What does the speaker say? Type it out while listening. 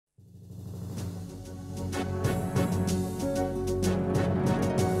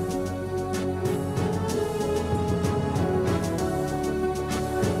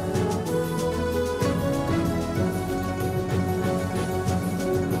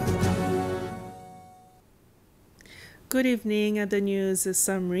Good evening. At the news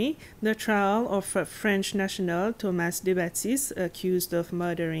summary, the trial of French national Thomas Desbaptiste, accused of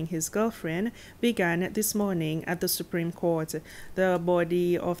murdering his girlfriend, began this morning at the Supreme Court. The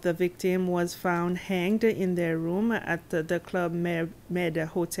body of the victim was found hanged in their room at the Club Med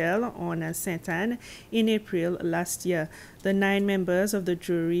Hotel on Sainte-Anne in April last year. The 9 members of the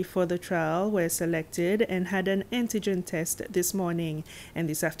jury for the trial were selected and had an antigen test this morning, and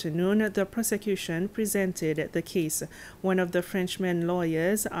this afternoon the prosecution presented the case. One of the Frenchman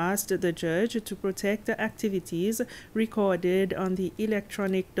lawyers asked the judge to protect the activities recorded on the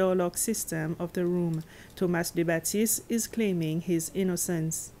electronic door lock system of the room. Thomas Desbaptiste is claiming his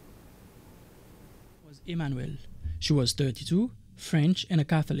innocence. Was Emmanuelle. She was 32, French and a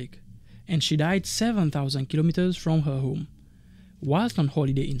Catholic, and she died 7,000 kilometers from her home. Whilst on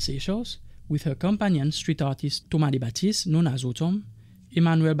holiday in Seychelles, with her companion street artist Thomas Desbaptiste, known as Otom,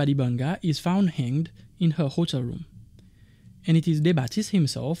 Emmanuelle Badibanga is found hanged in her hotel room. And it is Desbaptiste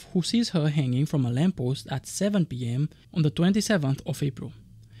himself who sees her hanging from a lamppost at 7 p.m. on the 27th of April.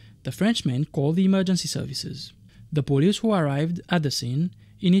 The Frenchman called the emergency services. The police who arrived at the scene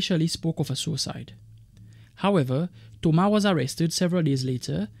initially spoke of a suicide. However, Thomas was arrested several days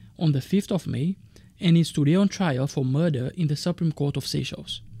later, on the 5th of May, and is today on trial for murder in the Supreme Court of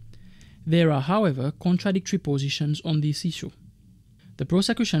Seychelles. There are, however, contradictory positions on this issue. The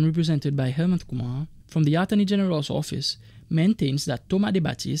prosecution, represented by Hemant Kumar from the Attorney General's office, maintains that Thomas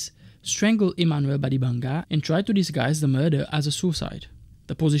Desbaptiste strangled Emmanuelle Badibanga and tried to disguise the murder as a suicide.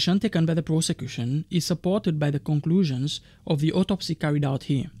 The position taken by the prosecution is supported by the conclusions of the autopsy carried out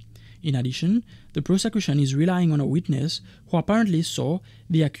here. In addition, the prosecution is relying on a witness who apparently saw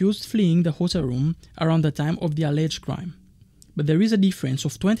the accused fleeing the hotel room around the time of the alleged crime. But there is a difference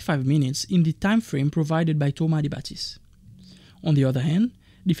of 25 minutes in the time frame provided by Thomas Desbaptiste. On the other hand,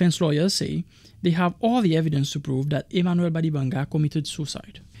 defense lawyers say they have all the evidence to prove that Emmanuelle Badibanga committed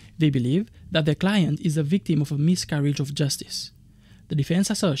suicide. They believe that their client is the victim of a miscarriage of justice. The defense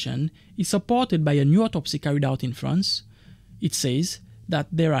assertion is supported by a new autopsy carried out in France. It says that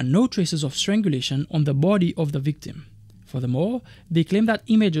there are no traces of strangulation on the body of the victim. Furthermore, they claim that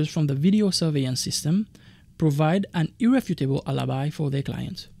images from the video surveillance system provide an irrefutable alibi for their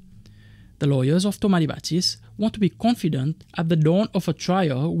client. The lawyers of Thomas Desbaptiste want to be confident at the dawn of a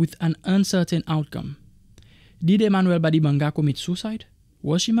trial with an uncertain outcome. Did Emmanuelle Badibanga commit suicide?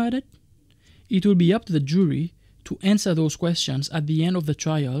 Was she murdered? It will be up to the jury to answer those questions at the end of the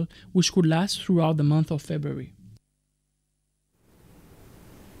trial, which could last throughout the month of February.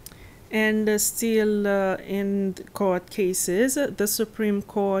 And still in court cases, the Supreme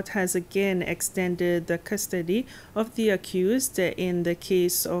Court has again extended the custody of the accused in the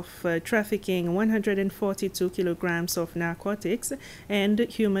case of trafficking 142 kilograms of narcotics and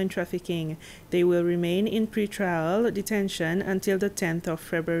human trafficking. They will remain in pretrial detention until the 10th of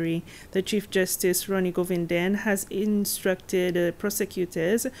February. The Chief Justice Ronnie Govindan has instructed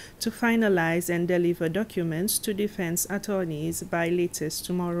prosecutors to finalize and deliver documents to defense attorneys by latest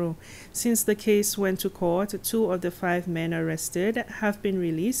tomorrow. Since the case went to court, 2 of the 5 men arrested have been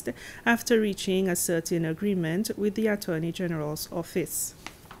released after reaching a certain agreement with the Attorney General's office.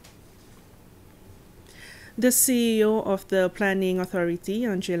 The CEO of the Planning Authority,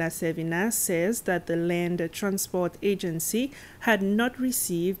 Angela Servina, says that the Land Transport Agency had not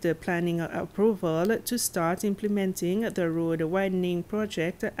received the planning approval to start implementing the road widening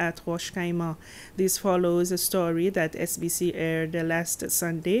project at Roche Caïman. This follows a story that SBC aired last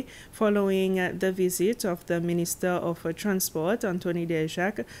Sunday following the visit of the Minister of Transport, Anthony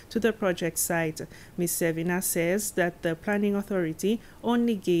Dejac, to the project site. Ms. Servina says that the Planning Authority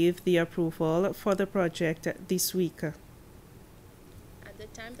only gave the approval for the project this week. At the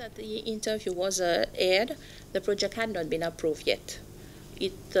time that the interview was aired, the project had not been approved yet.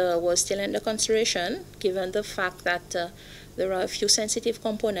 It was still under consideration, given the fact that there are a few sensitive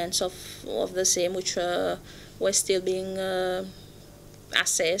components of the same which were still being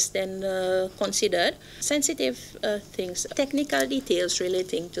assessed and considered. Sensitive things, technical details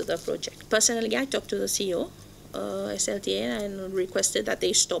relating to the project. Personally, I talked to the CEO, SLTA, and requested that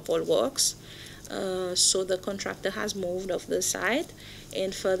they stop all works. So the contractor has moved off the site,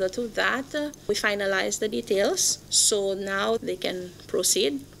 and further to that, we finalized the details, so now they can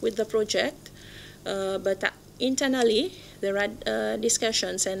proceed with the project. But internally, there are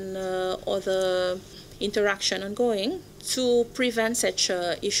discussions and other interaction ongoing to prevent such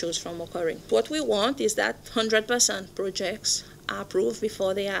issues from occurring. What we want is that 100% projects are approved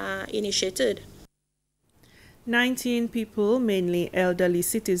before they are initiated. 19 people, mainly elderly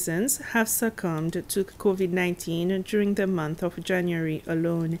citizens, have succumbed to COVID-19 during the month of January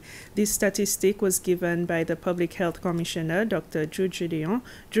alone. This statistic was given by the Public Health Commissioner, Dr. Jude Gedeon,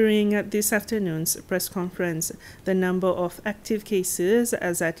 during this afternoon's press conference. The number of active cases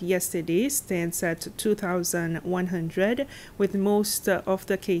as at yesterday stands at 2,100, with most of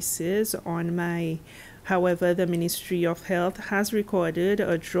the cases on May. However, the Ministry of Health has recorded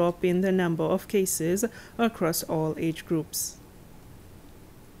a drop in the number of cases across all age groups.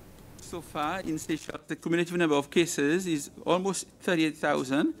 So far in Seychelles, the cumulative number of cases is almost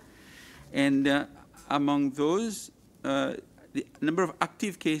 38,000, and among those, the number of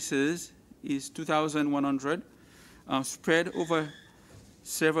active cases is 2,100, spread over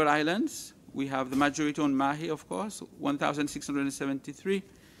several islands. We have the majority on Mahe, of course, 1,673.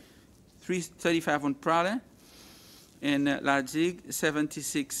 335 on Praslin, and La Digue,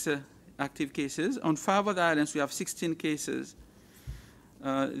 76 active cases. On 5 other islands, we have 16 cases.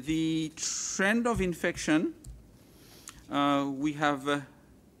 The trend of infection, we have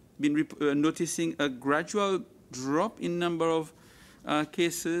been noticing a gradual drop in number of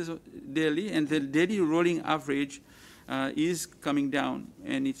cases daily, and the daily rolling average is coming down,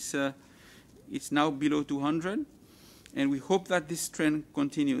 and it's now below 200, and we hope that this trend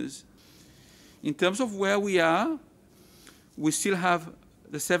continues. In terms of where we are, we still have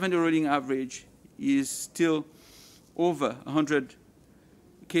the 7-day rolling average is still over 100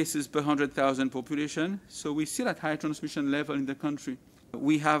 cases per 100,000 population, so we're still at high transmission level in the country.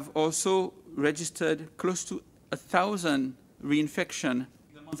 We have also registered close to 1,000 reinfection in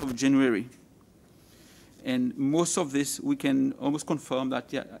the month of January. And most of this, we can almost confirm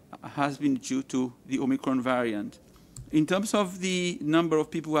that has been due to the Omicron variant. In terms of the number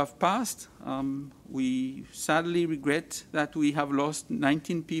of people who have passed, we sadly regret that we have lost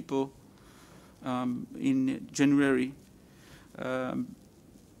 19 people in January.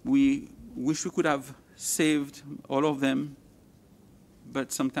 We wish we could have saved all of them,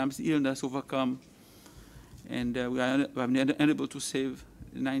 but sometimes the illness overcomes, and we are unable to save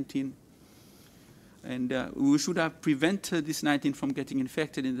 19. And we should have prevented this 19 from getting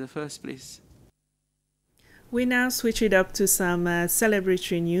infected in the first place. We now switch it up to some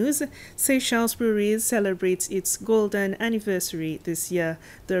celebratory news. Seychelles Breweries celebrates its golden anniversary this year.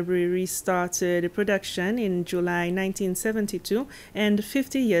 The brewery started production in July 1972, and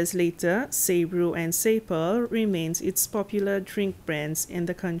 50 years later, Seybrew and Seypearl remains its popular drink brands in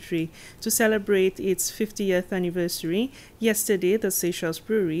the country. To celebrate its 50th anniversary, yesterday the Seychelles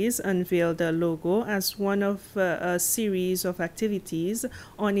Breweries unveiled a logo as one of a series of activities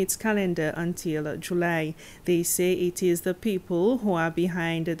on its calendar until July. They say it is the people who are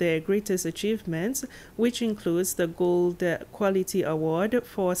behind their greatest achievements, which includes the Gold Quality Award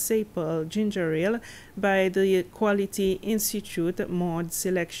for Seypearl Ginger Ale by the Quality Institute Mode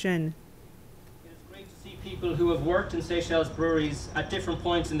Selection. It's great to see people who have worked in Seychelles breweries at different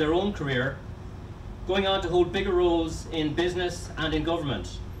points in their own career going on to hold bigger roles in business and in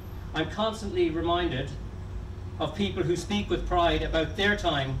government. I'm constantly reminded of people who speak with pride about their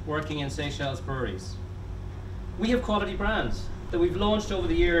time working in Seychelles breweries. We have quality brands that we've launched over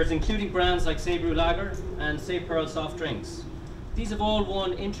the years, including brands like Seybrew Lager and Seypearl soft drinks. These have all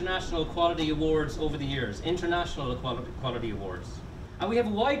won international quality awards over the years, international quality awards. And we have a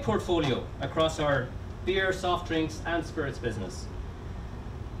wide portfolio across our beer, soft drinks and spirits business.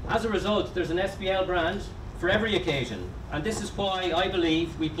 As a result, there's an SBL brand for every occasion, and this is why I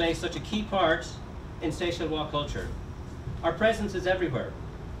believe we play such a key part in Seychellois culture. Our presence is everywhere.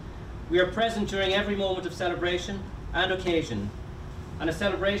 We are present during every moment of celebration and occasion, and a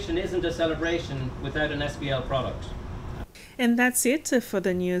celebration isn't a celebration without an SBL product. And that's it for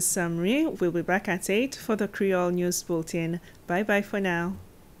the news summary. We'll be back at 8 for the Creole News Bulletin. Bye-bye for now.